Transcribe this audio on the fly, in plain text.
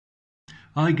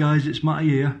Hi guys, it's Matty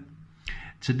here.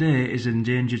 Today is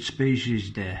Endangered Species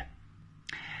Day.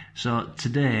 So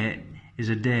today is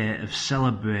a day of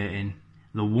celebrating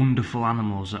the wonderful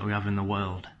animals that we have in the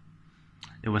world.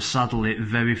 There were sadly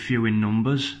very few in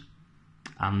numbers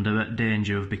and are at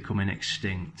danger of becoming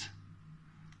extinct.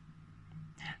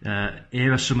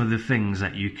 Here are some of the things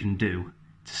that you can do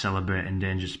to celebrate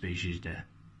Endangered Species Day.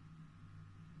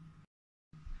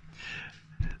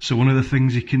 So one of the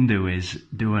things you can do is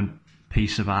do a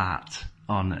piece of art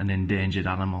on an endangered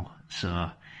animal. So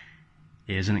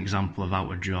here's an example of how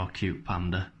to draw a cute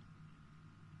panda.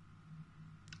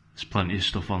 There's plenty of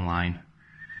stuff online.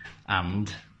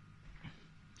 And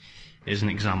here's an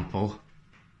example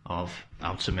of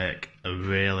how to make a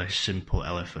really simple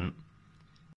elephant.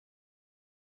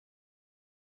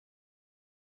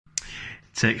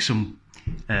 Take some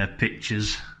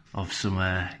pictures of some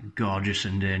gorgeous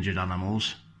endangered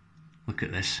animals. Look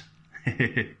at this.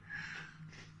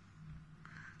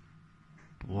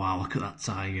 Wow, look at that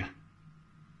tiger.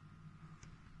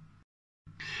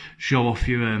 Show off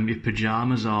your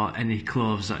pyjamas or any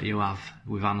clothes that you have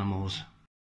with animals.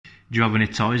 Do you have any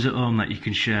toys at home that you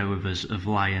can share with us of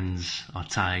lions or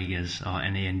tigers or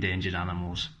any endangered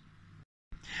animals?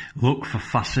 Look for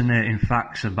fascinating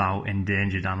facts about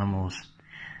endangered animals.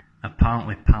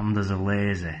 Apparently pandas are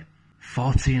lazy.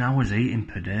 14 hours eating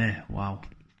per day, wow.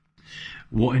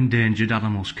 What endangered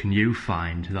animals can you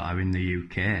find that are in the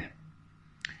UK?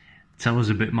 Tell us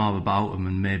a bit more about them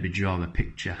and maybe draw a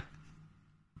picture.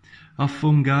 Have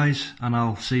fun guys, and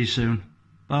I'll see you soon.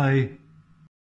 Bye.